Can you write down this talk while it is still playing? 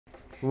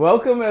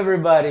Welcome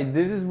everybody,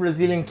 this is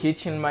Brazilian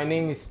Kitchen. My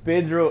name is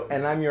Pedro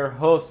and I'm your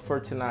host for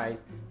tonight.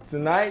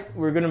 Tonight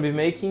we're gonna be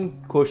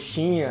making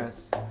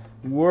coxinhas,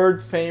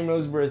 world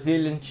famous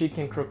Brazilian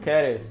chicken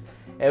croquettes.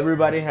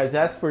 Everybody has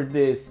asked for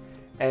this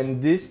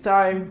and this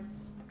time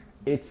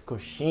it's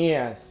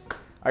coxinhas.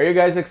 Are you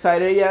guys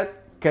excited yet?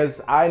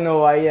 Cause I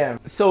know I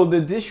am. So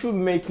the dish we're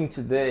making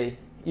today,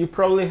 you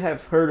probably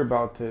have heard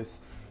about this.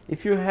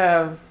 If you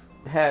have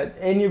had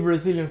any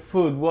Brazilian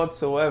food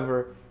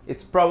whatsoever,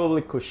 it's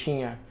probably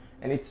coxinha,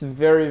 and it's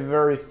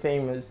very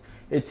famous.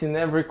 It's in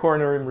every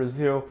corner in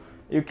Brazil.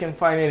 You can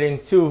find it in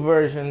two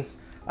versions,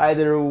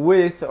 either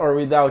with or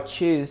without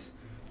cheese.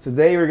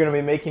 Today we're gonna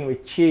be making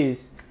with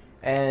cheese,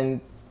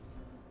 and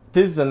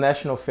this is a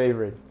national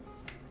favorite.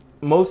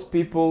 Most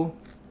people,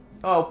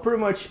 oh, pretty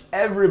much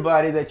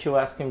everybody that you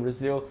ask in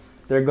Brazil,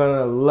 they're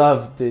gonna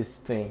love this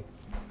thing.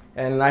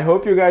 And I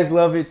hope you guys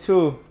love it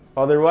too,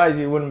 otherwise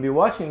you wouldn't be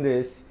watching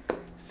this.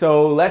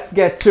 So let's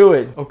get to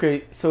it.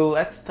 Okay, so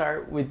let's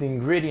start with the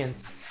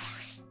ingredients.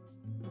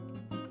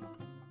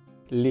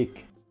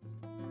 Leek,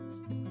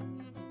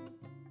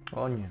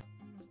 onion,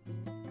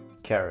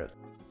 carrot,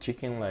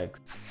 chicken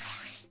legs,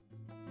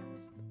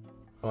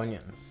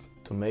 onions,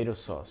 tomato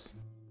sauce,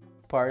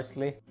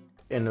 parsley,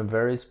 and a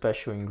very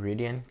special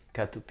ingredient,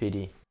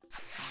 catupiry,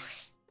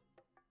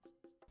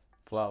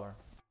 flour,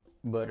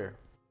 butter,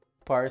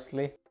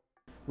 parsley.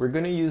 We're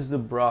gonna use the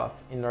broth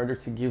in order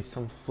to give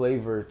some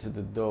flavor to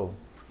the dough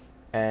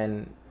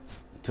and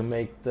to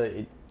make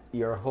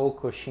your whole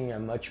coxinha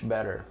much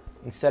better.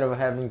 Instead of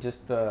having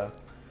just a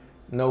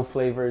no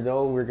flavor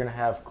dough, we're gonna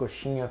have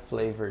coxinha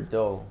flavored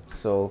dough.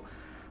 So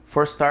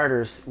for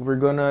starters, we're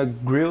gonna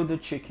grill the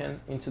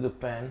chicken into the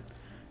pan,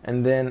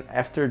 and then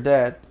after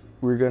that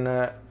we're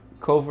gonna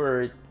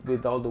cover it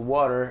with all the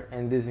water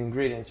and these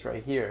ingredients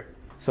right here.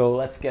 So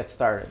let's get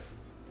started.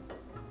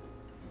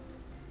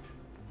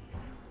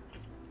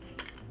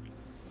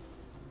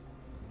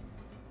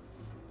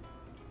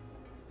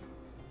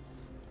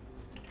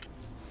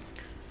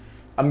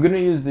 I'm gonna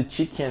use the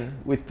chicken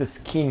with the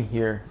skin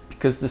here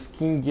because the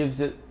skin gives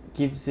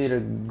it a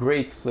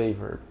great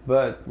flavor,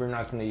 but we're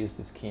not gonna use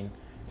the skin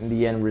in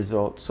the end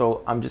result.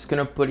 So I'm just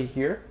gonna put it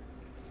here,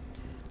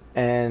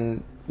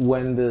 and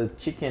when the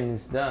chicken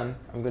is done,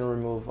 I'm gonna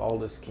remove all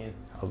the skin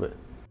of it.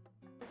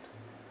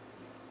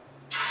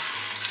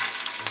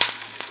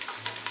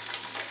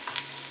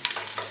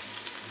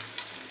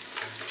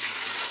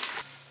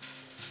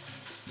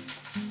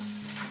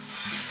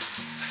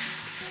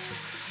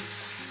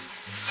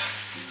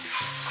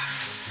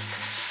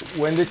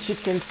 When the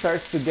chicken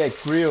starts to get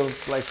grilled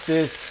like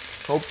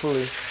this,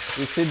 hopefully,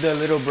 you see the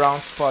little brown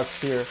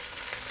spots here.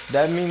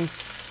 That means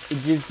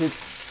it gives it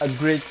a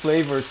great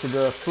flavor to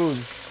the food.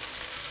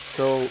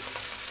 So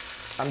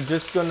I'm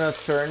just gonna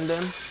turn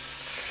them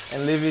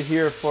and leave it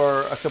here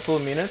for a couple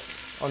of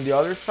minutes on the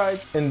other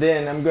side. And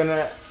then I'm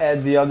gonna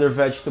add the other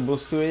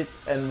vegetables to it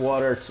and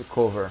water to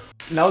cover.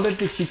 Now that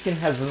the chicken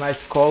has a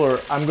nice color,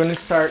 I'm gonna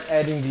start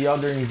adding the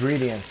other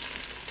ingredients.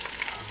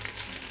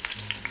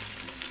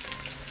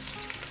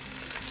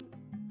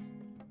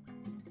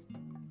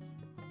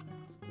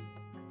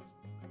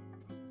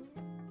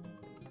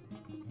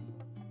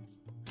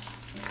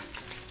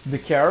 The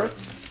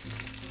carrots,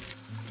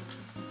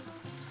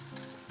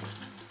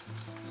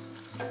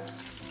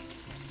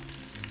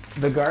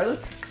 the garlic,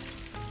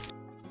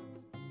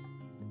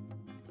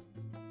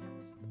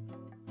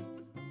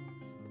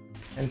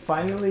 and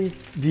finally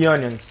the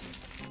onions.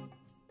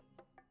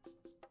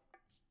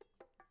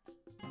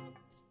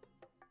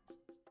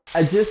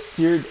 I just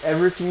stirred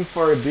everything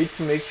for a bit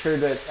to make sure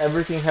that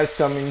everything has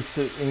come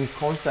in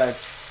contact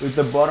with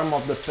the bottom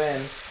of the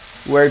pan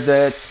where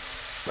that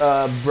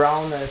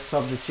brownness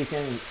of the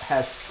chicken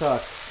has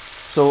stuck.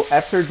 So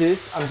after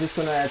this, I'm just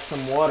gonna add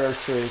some water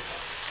to it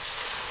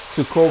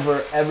to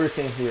cover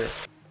everything here.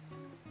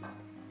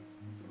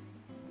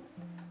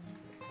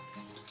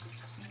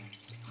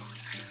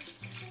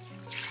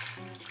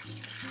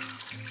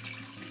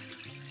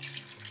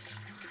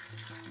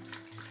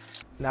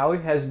 Now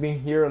it has been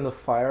here on the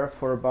fire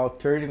for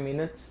about 30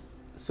 minutes.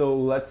 So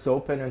let's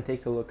open and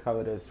take a look how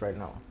it is right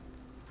now.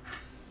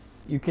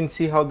 You can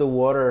see how the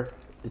water,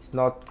 it's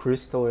not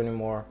crystal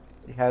anymore.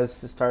 It has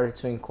started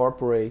to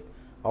incorporate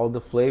all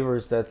the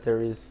flavors that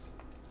there is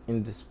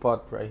in this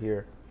pot right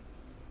here.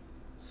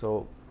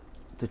 So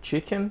the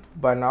chicken,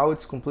 by now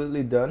it's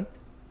completely done,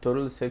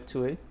 totally safe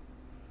to eat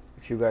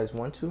if you guys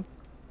want to,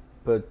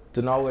 but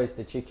do not waste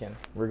the chicken.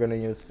 We're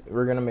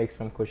gonna make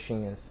some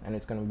coxinhas and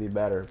it's gonna be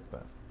better,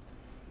 but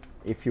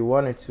if you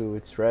wanted to,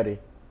 it's ready.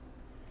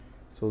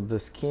 So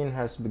the skin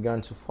has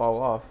begun to fall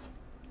off,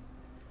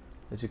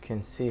 as you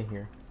can see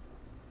here.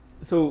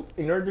 So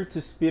in order to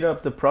speed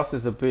up the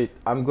process a bit,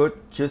 I'm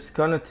just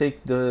gonna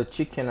take the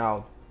chicken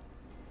out,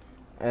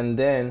 and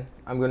then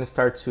I'm gonna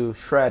start to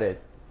shred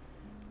it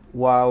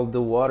while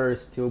the water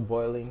is still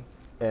boiling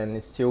and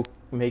it's still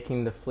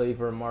making the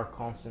flavor more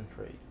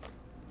concentrate.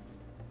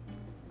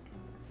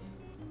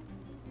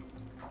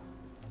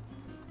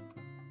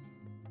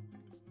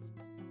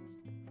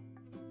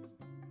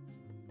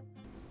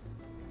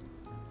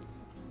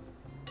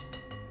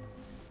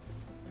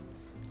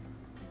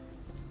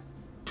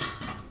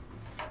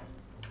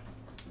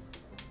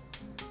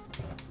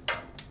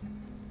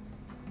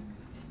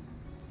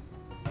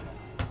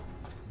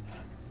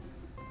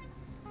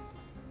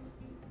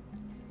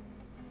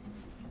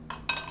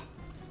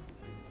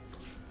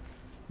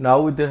 Now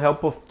with the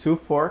help of 2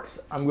 forks,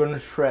 I'm gonna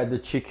shred the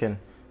chicken.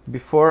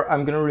 Before,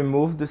 I'm gonna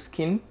remove the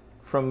skin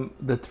from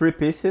the 3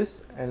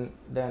 pieces and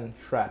then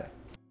shred it.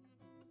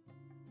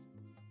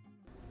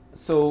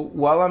 So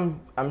while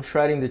I'm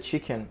shredding the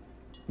chicken,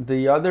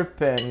 the other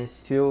pan is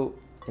still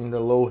in the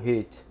low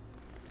heat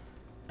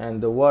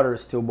and the water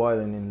is still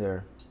boiling in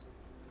there.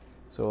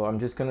 So I'm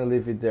just gonna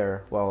leave it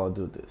there while I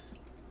do this.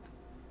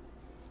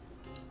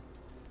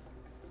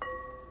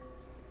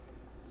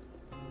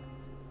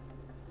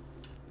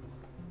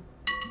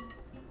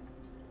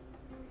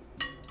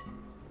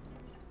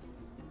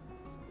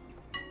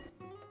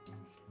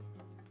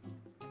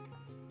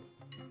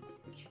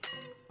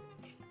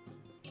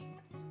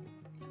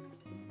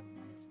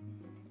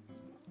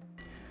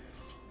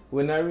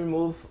 When I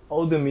remove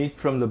all the meat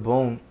from the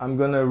bone, I'm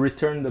gonna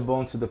return the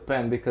bone to the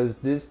pan because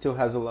this still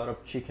has a lot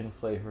of chicken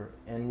flavor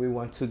and we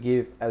want to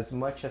give as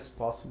much as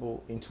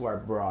possible into our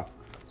broth.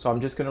 So I'm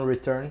just gonna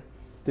return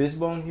this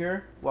bone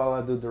here while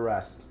I do the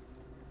rest.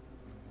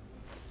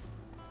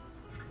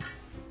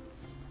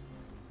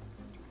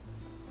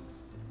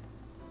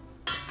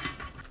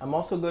 I'm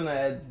also gonna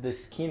add the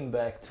skin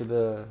back to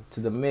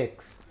the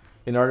mix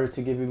in order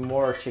to give it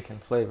more chicken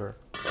flavor.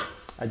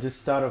 I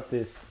just thought of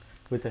this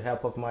with the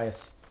help of my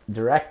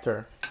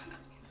director,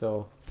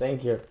 so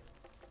thank you.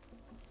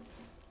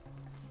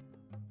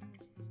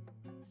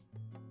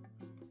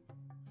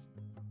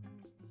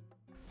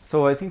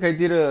 So I think I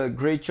did a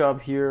great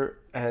job here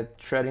at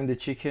shredding the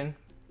chicken.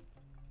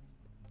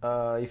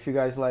 If you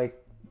guys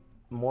like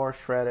more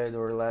shredded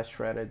or less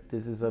shredded,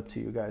 this is up to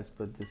you guys,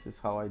 but this is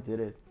how I did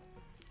it.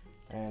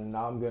 And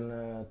now I'm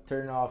gonna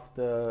turn off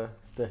the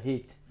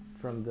heat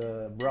from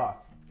the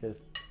broth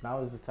because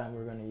now is the time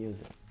we're gonna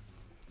use it.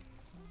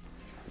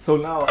 So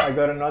now I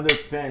got another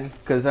pan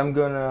because I'm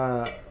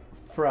gonna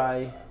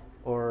fry,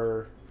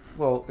 or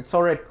well, it's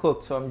already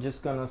cooked, so I'm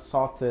just gonna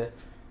saute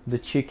the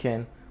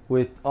chicken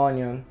with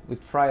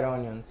fried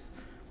onions,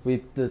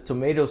 with the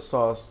tomato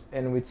sauce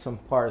and with some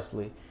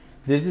parsley.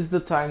 This is the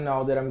time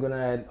now that I'm gonna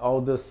add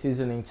all the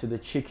seasoning to the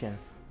chicken,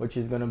 which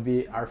is gonna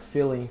be our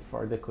filling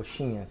for the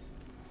coxinhas.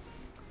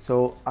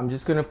 So I'm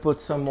just gonna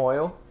put some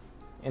oil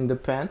in the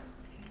pan,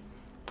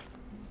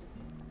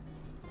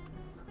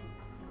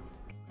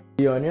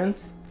 the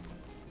onions,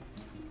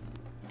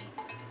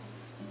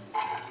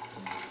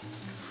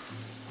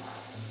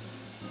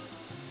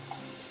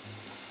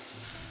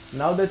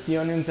 now that the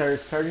onions are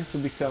starting to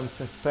become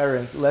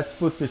transparent, let's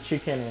put the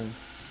chicken in.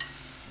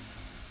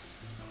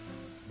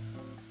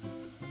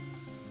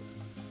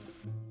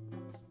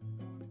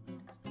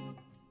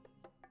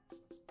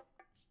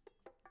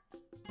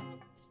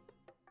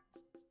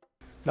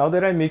 Now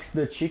that I mix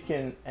the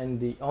chicken and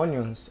the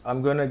onions,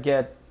 I'm gonna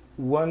get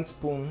 1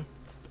 spoon.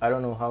 I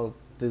don't know how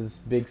this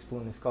big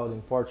spoon is called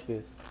in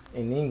Portuguese.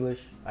 In English,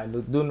 I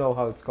do know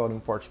how it's called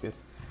in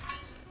Portuguese.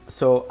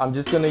 So I'm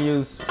just gonna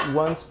use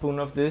 1 spoon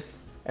of this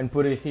and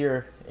put it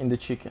here in the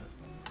chicken.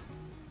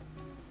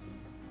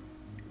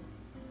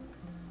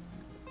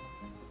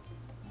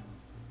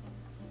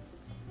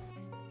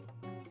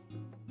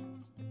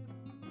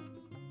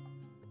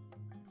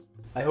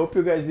 I hope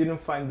you guys didn't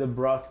find the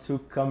broth too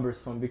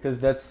cumbersome because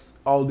that's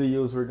all the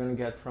use we're gonna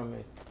get from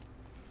it.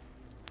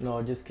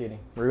 No, just kidding.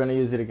 We're gonna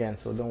use it again,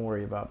 so don't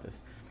worry about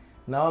this.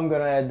 Now I'm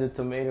gonna add the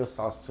tomato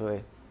sauce to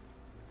it.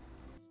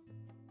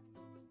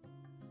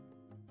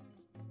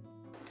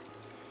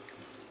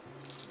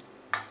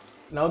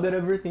 Now that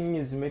everything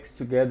is mixed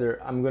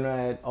together, I'm gonna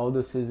add all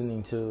the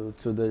seasoning to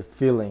the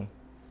filling.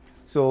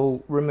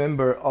 So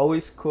remember,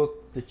 always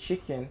cook the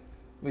chicken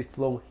with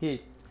low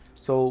heat.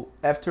 So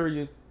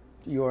after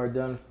you are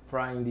done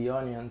frying the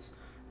onions,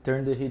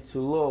 turn the heat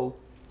to low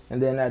and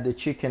then add the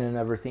chicken and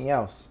everything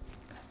else.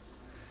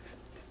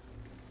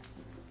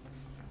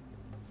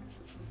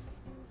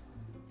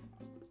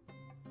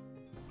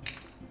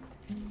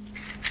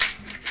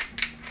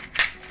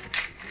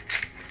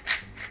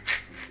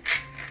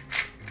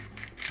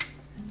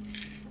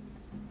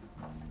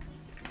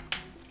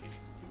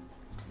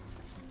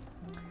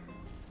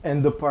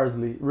 And the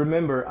parsley.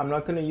 Remember, I'm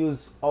not gonna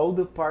use all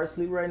the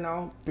parsley right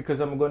now because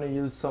I'm gonna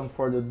use some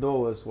for the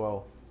dough as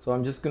well. So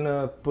I'm just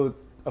gonna put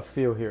a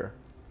few here.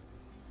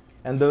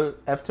 And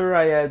after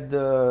I add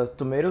the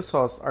tomato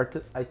sauce,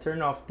 I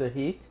turn off the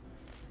heat,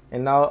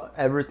 and now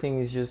everything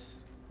is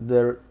just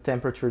the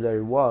temperature that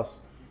it was.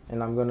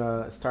 And I'm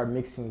gonna start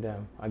mixing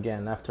them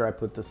again after I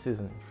put the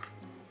seasoning.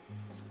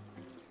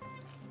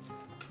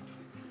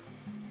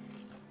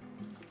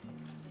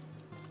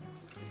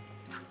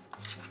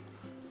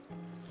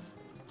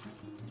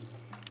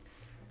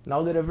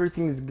 Now that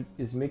everything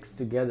is mixed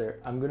together,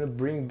 I'm gonna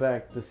bring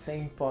back the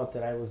same pot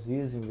that I was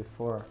using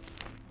before.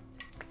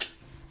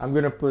 I'm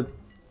gonna put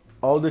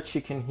all the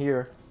chicken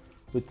here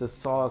with the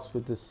sauce,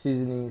 with the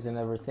seasonings and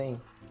everything.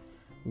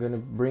 I'm gonna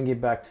bring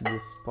it back to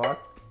this pot.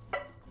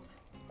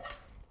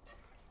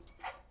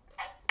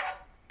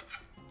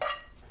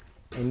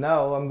 And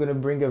now I'm gonna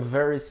bring a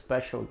very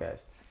special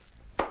guest.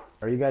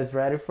 Are you guys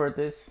ready for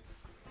this?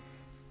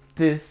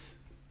 This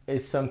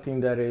is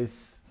something that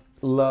is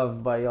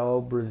loved by all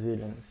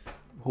Brazilians.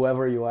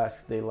 whoever you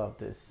ask, they love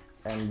this.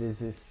 And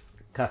this is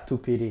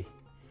catupiry.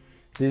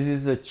 This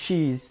is a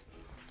cheese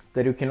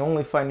that you can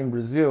only find in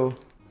Brazil.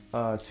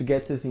 To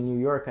get this in New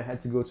York, I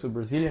had to go to a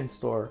Brazilian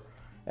store,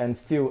 and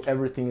still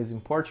everything is in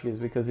Portuguese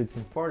because it's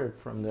imported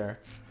from there.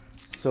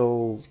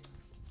 So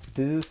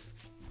this is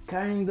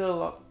kind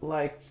of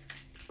like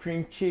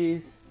cream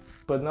cheese,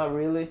 but not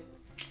really.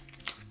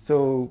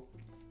 So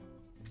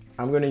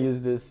I'm gonna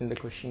use this in the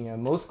coxinha.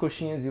 Most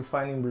coxinhas you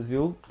find in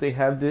Brazil, they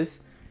have this,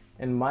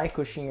 and my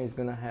coxinha is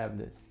gonna have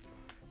this.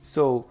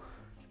 So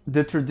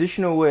the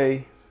traditional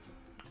way,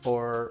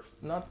 or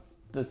not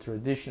the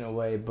traditional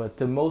way, but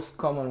the most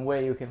common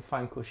way you can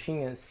find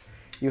coxinhas,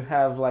 you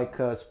have like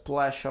a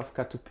splash of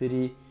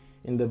catupiry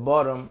in the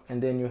bottom,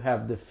 and then you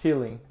have the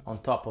filling on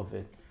top of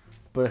it.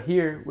 But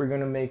here we're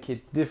gonna make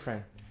it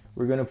different.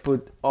 We're gonna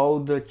put all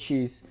the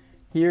cheese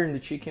here in the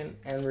chicken,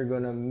 and we're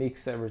gonna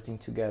mix everything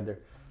together.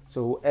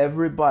 So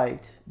every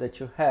bite that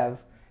you have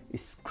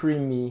is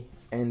creamy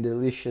and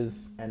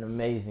delicious and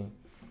amazing.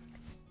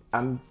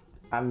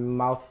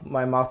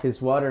 My mouth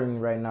is watering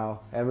right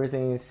now.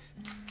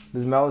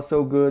 The smell is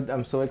so good.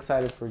 I'm so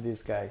excited for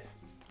this, guys.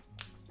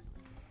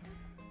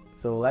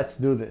 So let's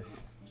do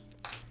this.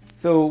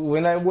 So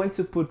when I went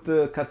to put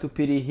the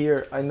catupiry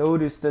here, I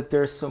noticed that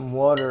there's some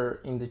water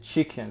in the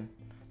chicken.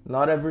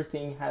 Not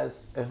everything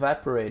has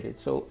evaporated.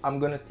 So I'm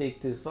gonna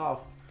take this off,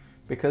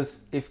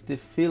 because if the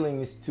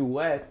filling is too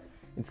wet,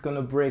 it's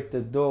gonna break the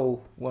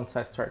dough once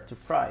I start to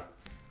fry.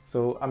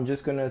 So I'm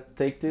just gonna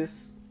take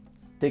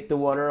the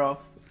water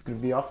off. It's gonna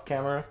be off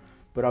camera,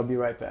 but I'll be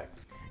right back.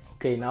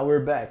 Okay, now we're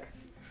back.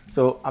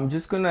 So I'm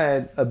just gonna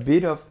add a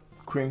bit of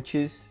cream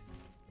cheese,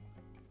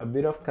 a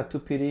bit of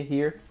catupiry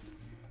here,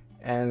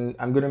 and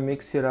I'm gonna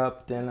mix it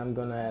up, then I'm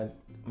gonna add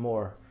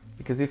more.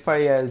 Because if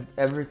I add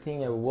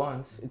everything at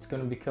once, it's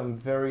gonna become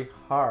very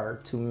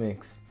hard to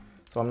mix.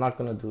 So I'm not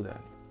gonna do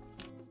that.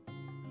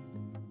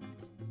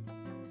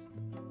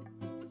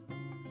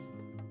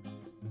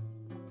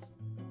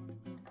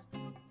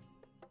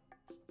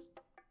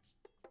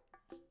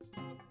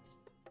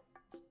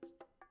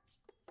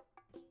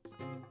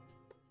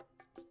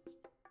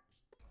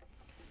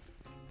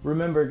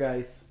 Remember,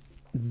 guys,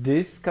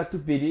 this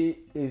catupiry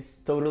is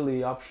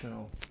totally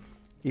optional.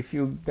 If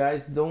you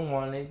guys don't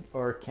want it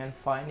or can't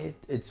find it,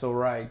 it's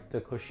alright.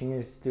 The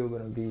coxinha is still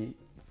gonna be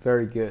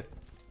very good.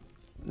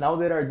 Now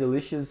that our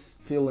delicious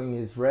filling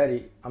is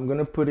ready, I'm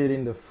gonna put it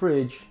in the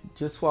fridge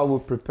just while we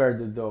prepare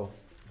the dough.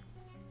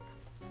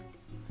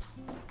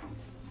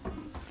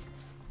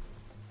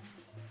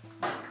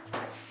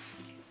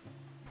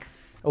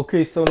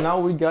 Okay, so now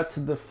we got to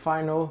the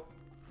final,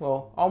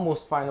 well,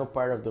 almost final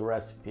part of the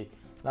recipe.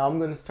 Now I'm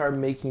gonna start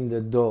making the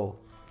dough.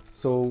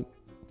 So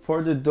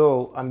for the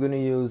dough, I'm gonna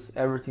use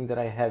everything that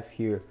I have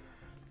here.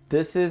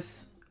 This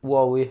is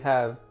what we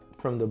have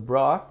from the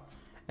broth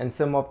and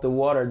some of the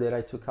water that I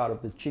took out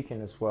of the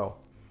chicken as well.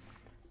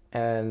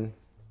 And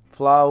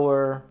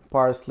flour,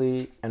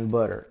 parsley, and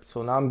butter.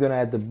 So now I'm gonna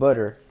add the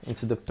butter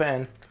into the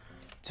pan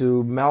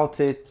to melt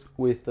it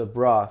with the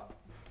broth.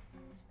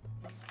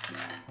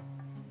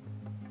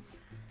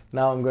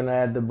 Now I'm gonna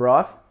add the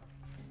broth.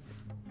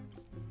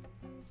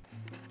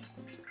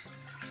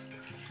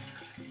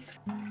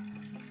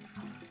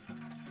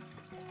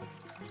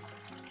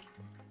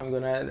 I'm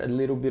gonna add a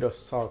little bit of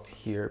salt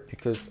here,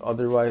 because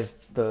otherwise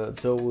the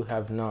dough will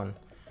have none.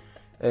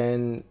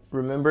 And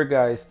remember,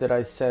 guys, that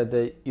I said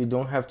that you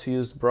don't have to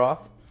use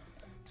broth.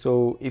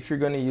 So if you're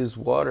gonna use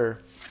water,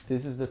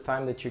 this is the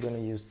time that you're gonna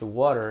use the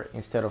water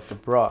instead of the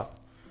broth.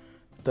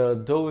 The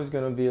dough is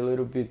gonna be a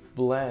little bit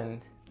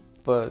bland,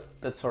 but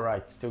that's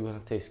alright, it's still gonna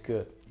taste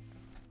good.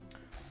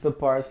 The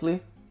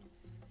parsley.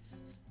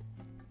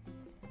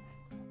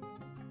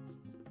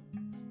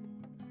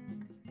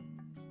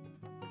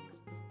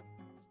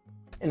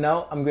 And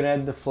now I'm gonna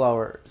add the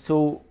flour.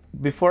 So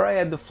before I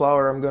add the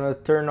flour, I'm gonna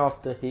turn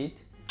off the heat,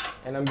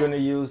 and I'm gonna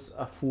use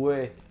a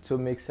fouet to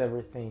mix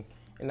everything.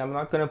 And I'm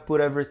not gonna put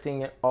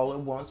everything all at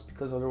once,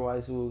 because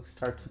otherwise we'll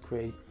start to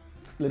create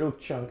little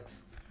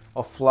chunks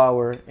of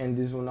flour, and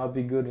this will not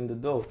be good in the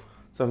dough.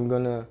 So I'm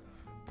gonna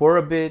pour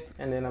a bit,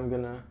 and then I'm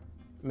gonna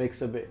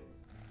mix a bit.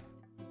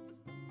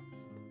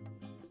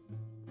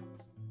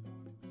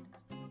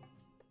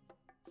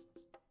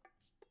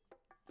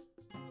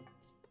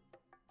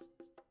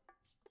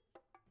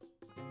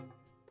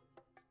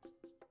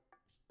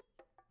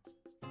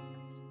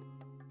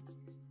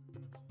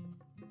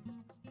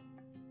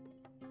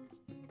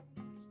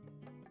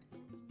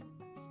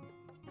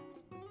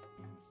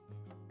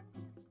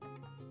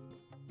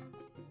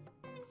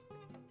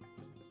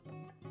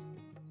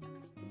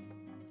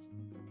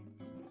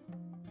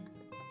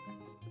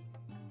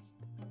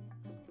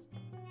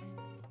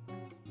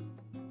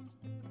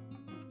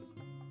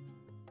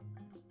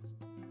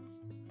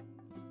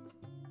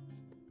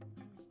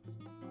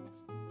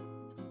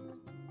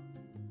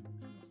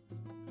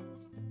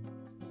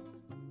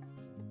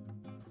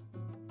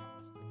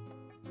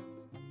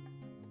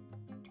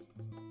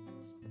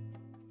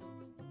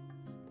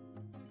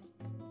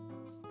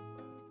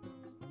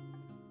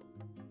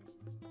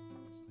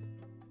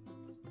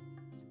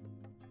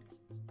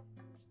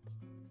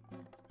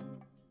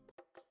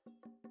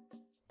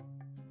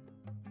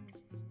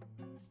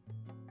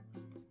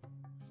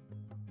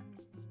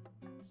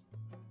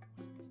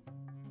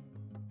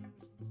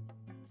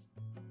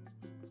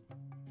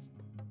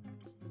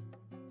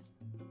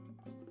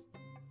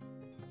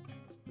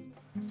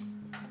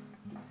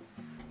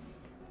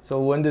 So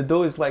when the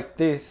dough is like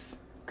this,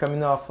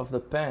 coming off of the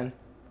pan,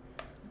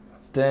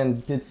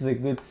 then this is a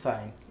good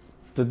sign.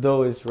 The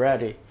dough is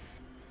ready.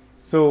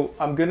 So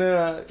I'm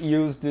gonna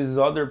use this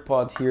other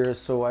pot here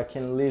so I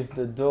can leave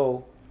the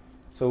dough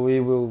so it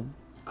will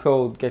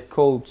get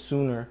cold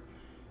sooner,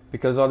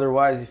 because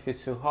otherwise if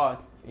it's too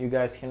hot, you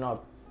guys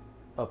cannot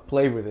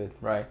play with it,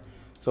 right?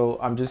 So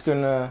I'm just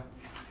gonna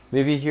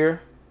leave it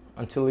here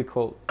until it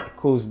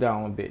cools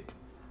down a bit.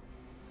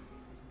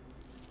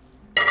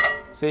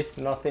 See,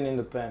 nothing in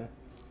the pan.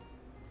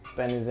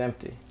 Pan is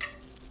empty.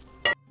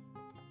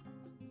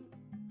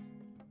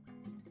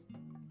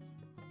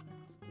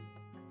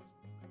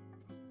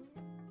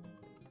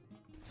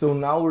 So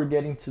now we're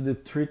getting to the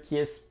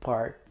trickiest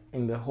part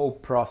in the whole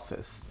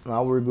process.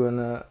 Now we're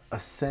gonna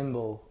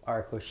assemble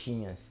our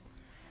coxinhas.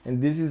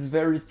 And this is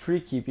very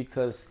tricky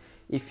because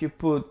if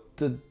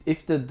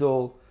the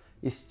dough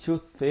is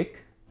too thick,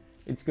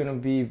 it's gonna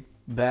be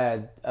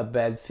a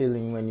bad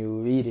feeling when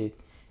you eat it.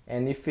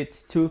 And if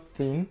it's too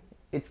thin,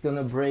 it's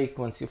gonna break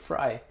once you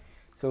fry.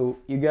 So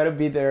you gotta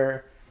be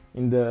there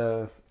in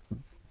the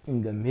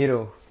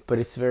middle, but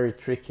it's very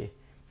tricky.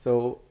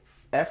 So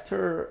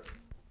after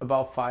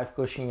about 5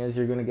 coxinhas,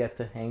 you're gonna get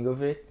the hang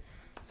of it.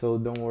 So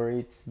don't worry,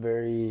 it's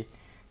very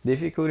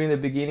difficult in the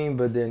beginning,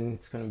 but then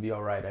it's gonna be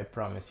all right, I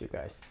promise you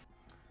guys.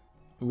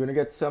 I'm gonna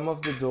get some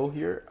of the dough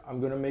here. I'm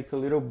gonna make a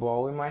little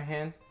ball in my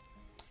hand.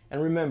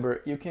 And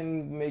remember, you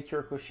can make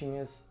your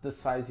coxinhas the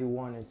size you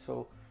want it.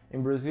 So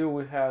in Brazil,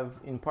 we have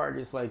in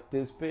parties like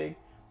this big,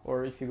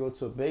 or if you go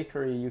to a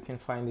bakery, you can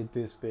find it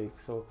this big.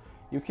 So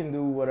you can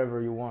do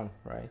whatever you want,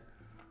 right?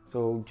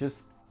 So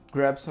just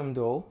grab some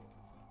dough,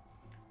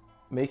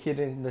 make it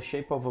in the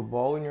shape of a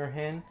ball in your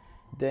hand,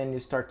 then you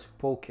start to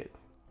poke it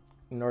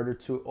in order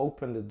to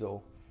open the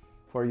dough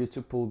for you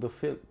to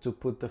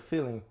put the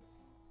filling.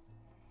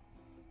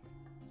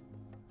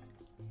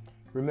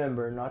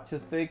 Remember, not too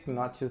thick,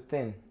 not too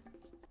thin.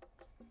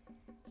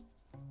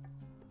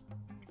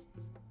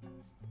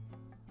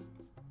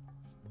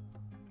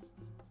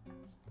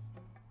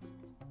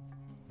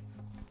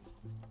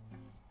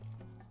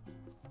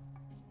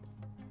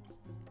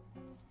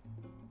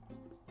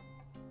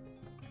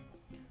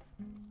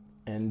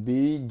 And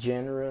be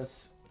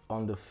generous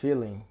on the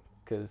filling,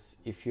 because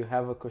if you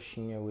have a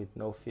coxinha with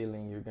no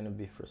filling, you're gonna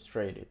be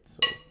frustrated. So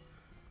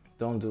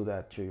don't do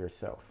that to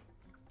yourself.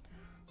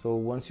 So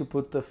once you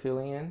put the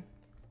filling in,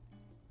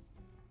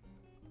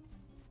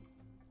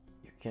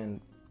 you can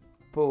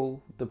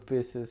pull the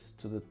pieces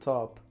to the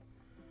top.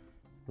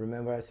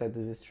 Remember I said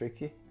this is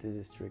tricky?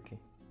 This is tricky.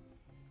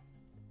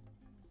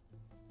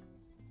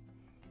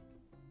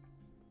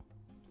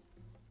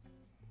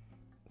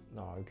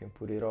 Now you can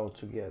put it all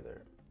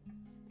together.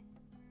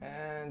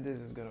 And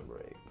this is gonna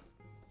break.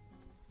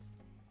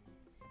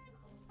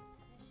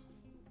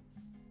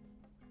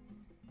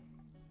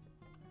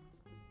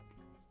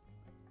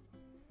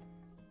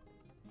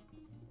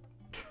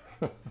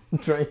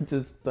 Trying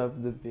to stuff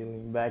the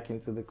filling back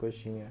into the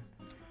coxinha.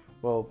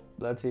 Well,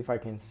 let's see if I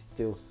can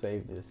still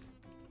save this.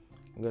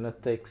 I'm gonna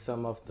take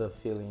some of the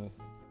filling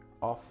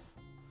off,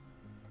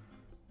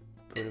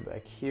 put it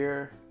back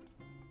here,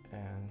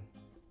 and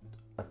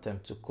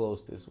attempt to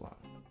close this one.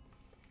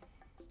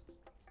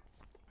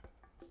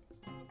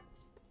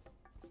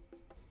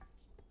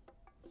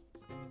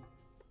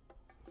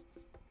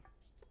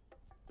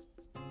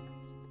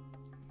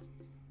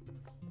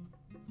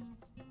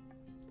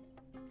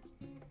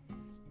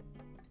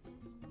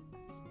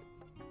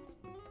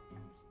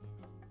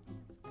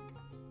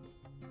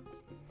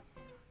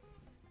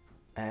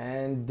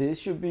 And this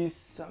should be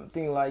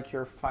something like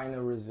your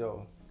final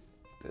result.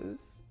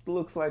 This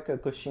looks like a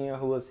coxinha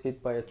who was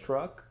hit by a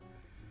truck,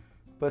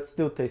 but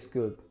still tastes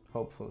good,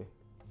 hopefully.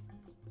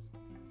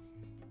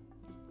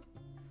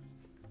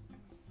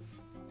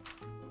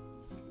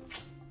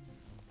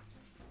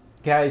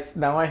 Guys,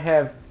 now I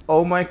have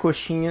all my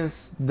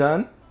coxinhas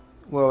done.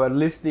 Well, at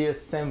least the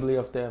assembly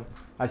of them.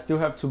 I still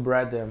have to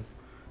bread them,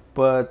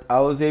 but I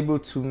was able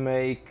to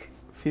make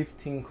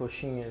 15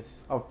 coxinhas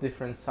of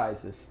different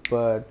sizes.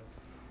 But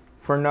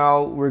for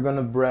now, we're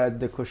gonna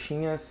bread the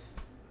coxinhas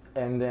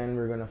and then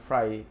we're gonna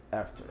fry it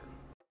after.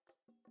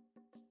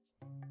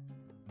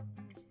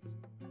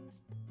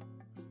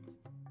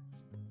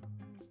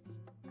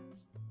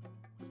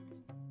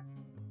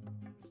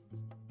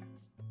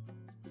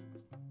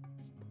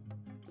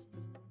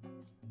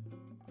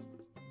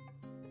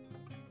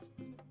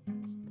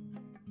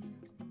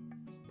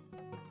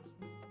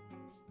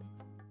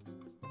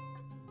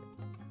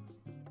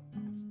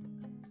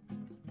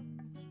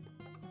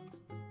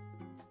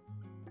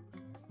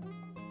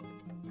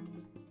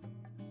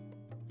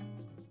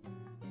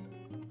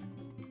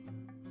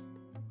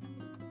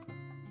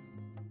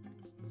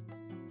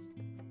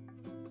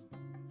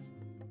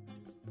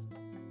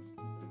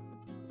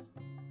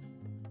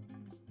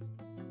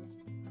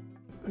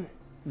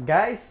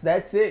 Guys,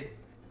 that's it.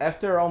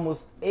 After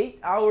almost 8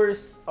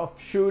 hours of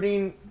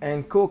shooting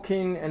and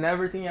cooking and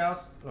everything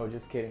else, no,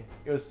 just kidding,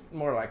 it was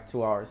more like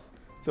 2 hours.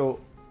 So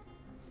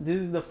this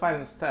is the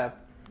final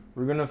step.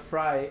 We're gonna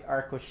fry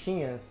our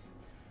coxinhas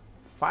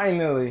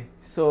Finally,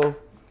 so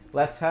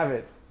let's have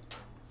it.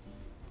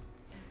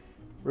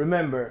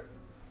 Remember,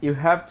 you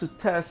have to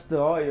test the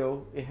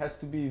oil. It has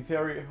to be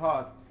very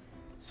hot.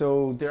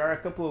 So there are a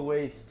couple of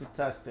ways to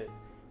test it.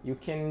 You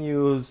can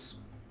use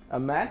a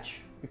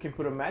match. You can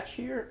put a match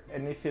here,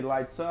 and if it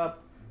lights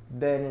up,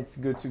 then it's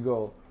good to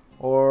go.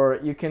 Or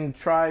you can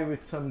try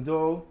with some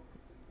dough.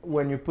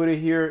 When you put it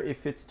here,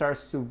 if it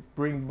starts to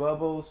bring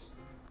bubbles,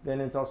 then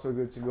it's also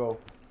good to go.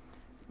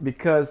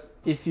 Because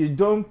if you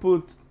don't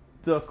put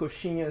the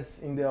coxinhas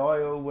in the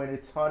oil when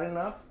it's hot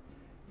enough,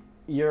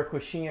 your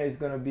coxinha is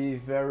gonna be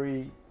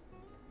very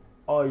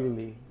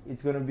oily.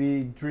 It's gonna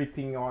be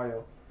dripping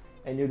oil,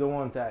 and you don't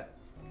want that,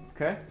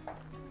 okay?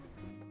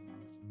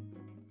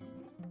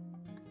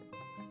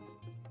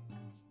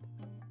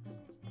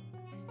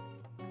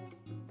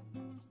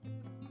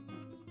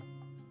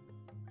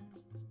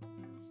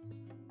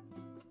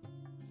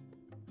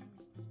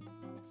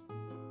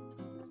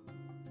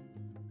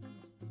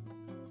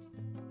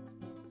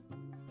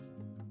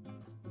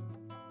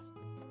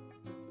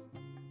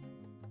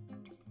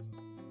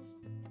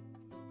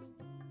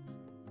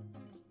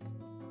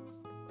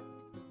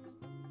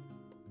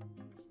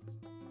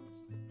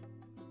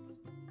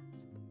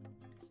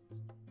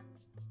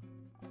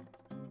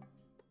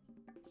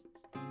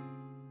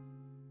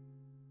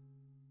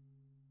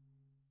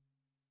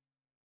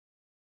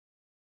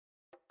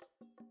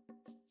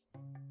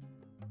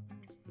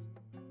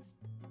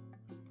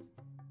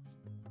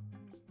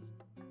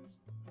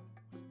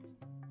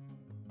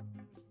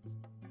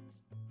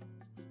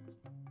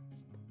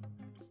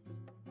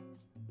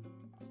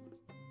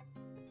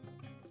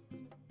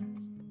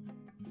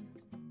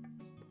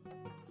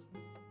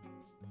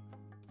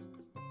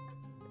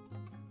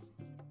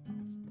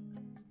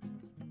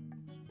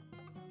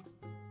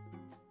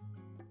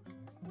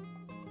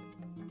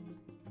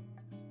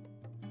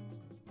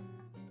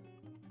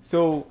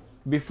 So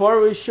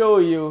before we show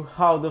you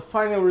how the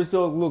final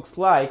result looks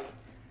like,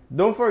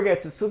 don't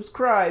forget to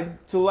subscribe,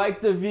 to like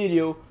the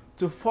video,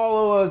 to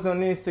follow us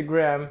on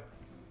Instagram,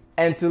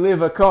 and to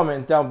leave a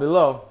comment down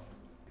below.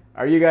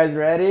 Are you guys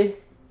ready?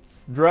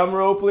 Drum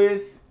roll,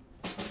 please.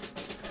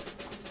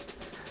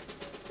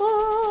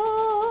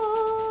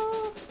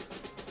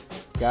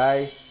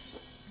 Guys,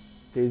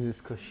 this is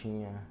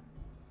coxinha,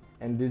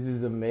 and this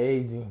is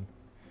amazing.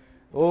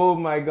 Oh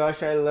my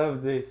gosh, I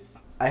love this.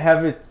 I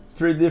have it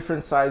 3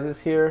 different sizes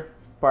here: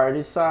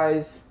 party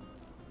size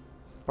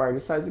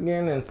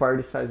again, and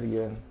party size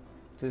again.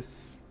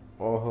 Just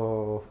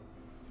oh.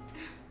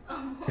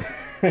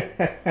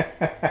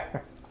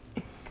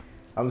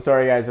 I'm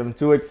sorry guys, I'm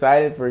too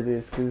excited for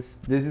this because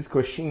this is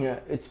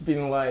coxinha. It's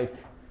been like,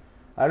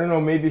 I don't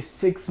know, maybe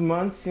 6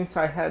 months since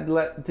I had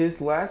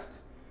this last.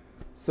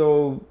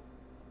 So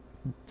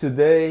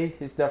today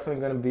is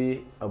definitely gonna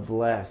be a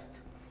blast.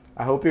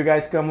 I hope you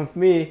guys come with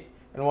me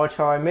and watch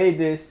how I made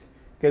this,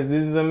 because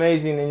this is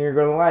amazing and you're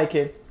gonna like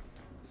it.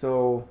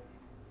 So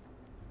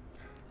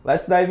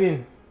let's dive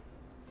in.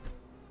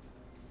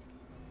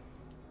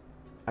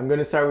 I'm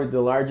gonna start with the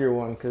larger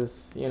one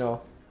because, you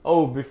know,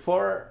 oh,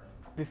 before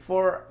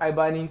I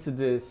bite into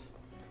this,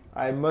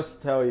 I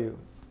must tell you,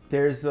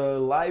 there's a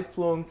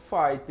lifelong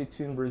fight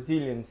between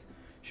Brazilians.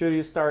 Should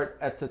you start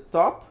at the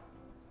top?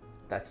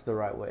 That's the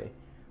right way.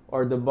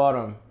 Or the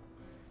bottom?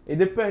 It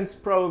depends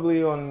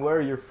probably on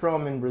where you're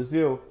from in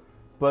Brazil.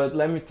 But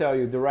let me tell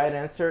you, the right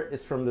answer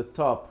is from the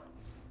top.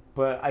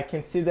 But I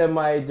can see that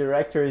my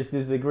director is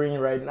disagreeing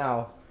right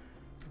now.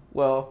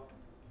 Well,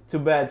 too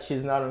bad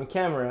she's not on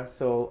camera,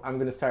 so I'm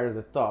gonna start at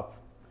the top.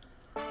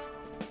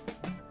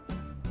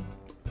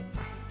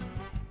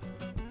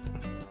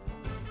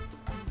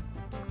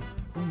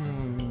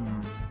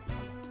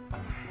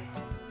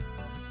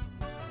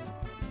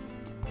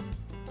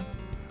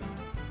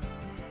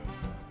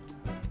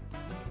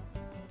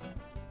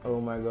 Oh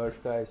my gosh,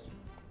 guys.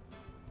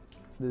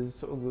 This is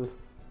so good.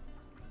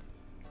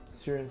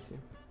 Seriously.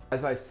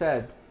 As I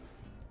said,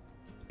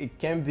 it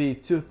can be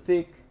too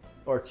thick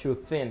or too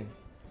thin.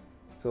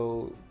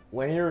 So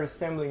when you're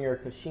assembling your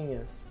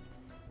coxinhas,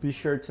 be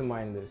sure to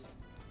mind this.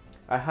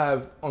 I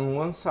have on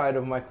one side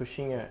of my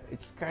coxinha,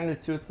 it's kind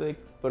of too thick,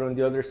 but on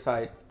the other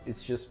side,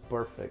 it's just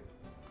perfect.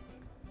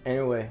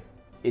 Anyway,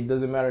 it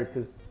doesn't matter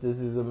because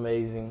this is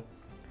amazing.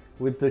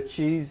 With the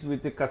cheese,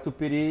 with the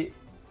catupiry,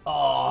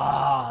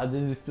 oh,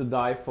 this is to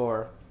die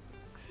for.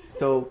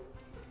 So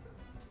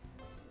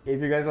if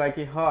you guys like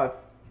it hot,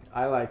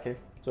 I like it.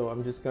 So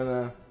I'm just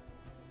gonna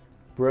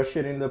brush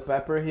it in the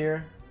pepper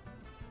here.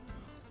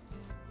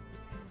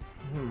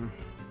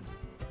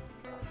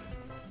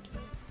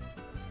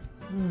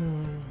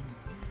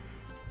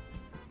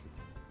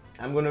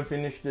 I'm gonna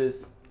finish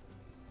this.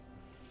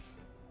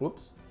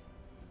 Whoops.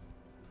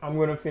 I'm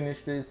gonna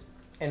finish this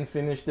and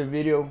finish the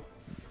video.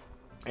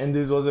 And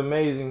this was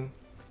amazing.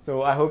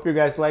 So I hope you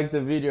guys liked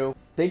the video.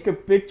 Take a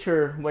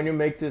picture when you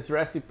make this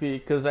recipe,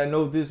 because I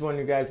know this one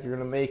you guys are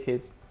gonna make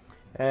it.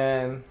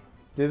 And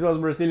this was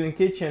Brazilian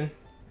Kitchen.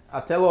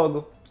 Até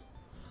logo!